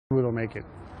People don't make it.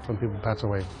 Some people pass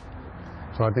away.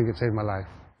 So I think it saved my life.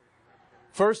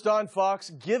 First on Fox,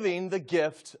 giving the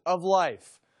gift of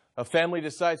life. A family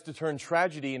decides to turn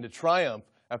tragedy into triumph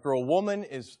after a woman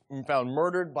is found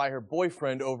murdered by her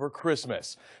boyfriend over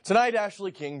Christmas. Tonight,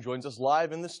 Ashley King joins us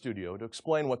live in the studio to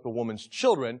explain what the woman's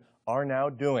children are now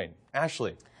doing.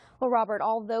 Ashley. Well, Robert,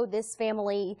 although this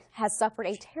family has suffered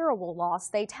a terrible loss,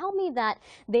 they tell me that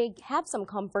they have some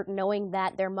comfort knowing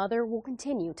that their mother will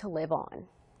continue to live on.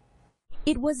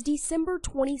 It was December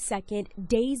 22nd,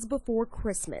 days before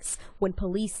Christmas, when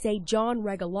police say John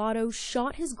Regalado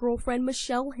shot his girlfriend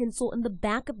Michelle Hensel in the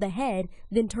back of the head,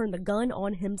 then turned the gun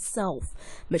on himself.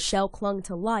 Michelle clung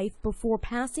to life before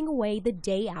passing away the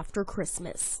day after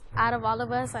Christmas. Out of all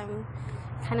of us, I'm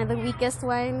kind of the weakest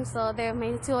one, so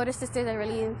my two older sisters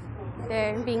are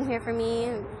they're being here for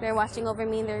me, they're watching over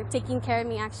me, they're taking care of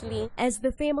me actually. As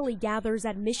the family gathers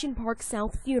at Mission Park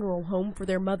South Funeral Home for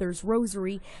their mother's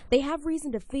rosary, they have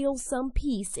reason to feel some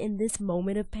peace in this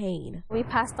moment of pain. We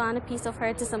passed on a piece of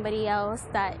her to somebody else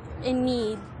that in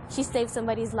need. She saved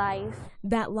somebody's life.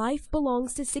 That life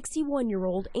belongs to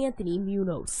 61-year-old Anthony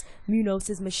Munoz. Munoz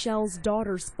is Michelle's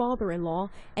daughter's father-in-law,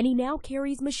 and he now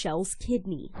carries Michelle's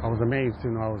kidney. I was amazed,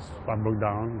 I broke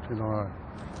down,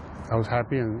 I was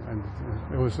happy, and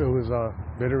it was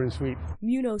bitter and sweet.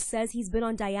 Munoz says he's been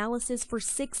on dialysis for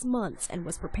 6 months and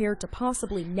was prepared to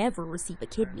possibly never receive a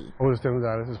kidney. I was still on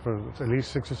dialysis for at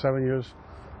least 6 or 7 years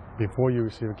before you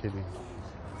receive a kidney.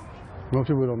 Most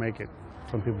people don't make it.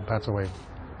 Some people pass away.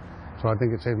 So I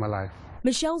think it saved my life.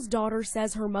 Michelle's daughter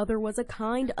says her mother was a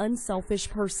kind, unselfish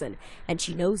person, and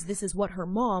she knows this is what her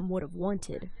mom would have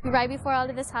wanted. Right before all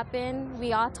of this happened,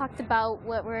 we all talked about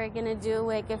what we're going to do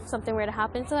if something were to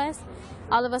happen to us.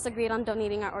 All of us agreed on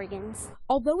donating our organs.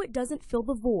 Although it doesn't fill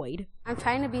the void, I'm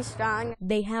trying to be strong.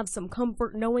 They have some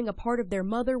comfort knowing a part of their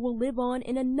mother will live on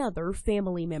in another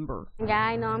family member. Yeah,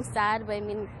 I know I'm sad, but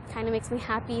it kind of makes me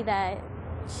happy that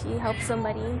she helped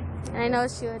somebody. And I know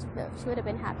she would have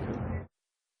been happy.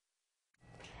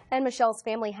 And Michelle's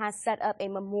family has set up a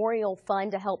memorial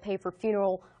fund to help pay for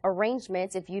funeral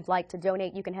arrangements. If you'd like to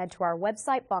donate, you can head to our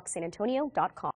website, foxsanantonio.com.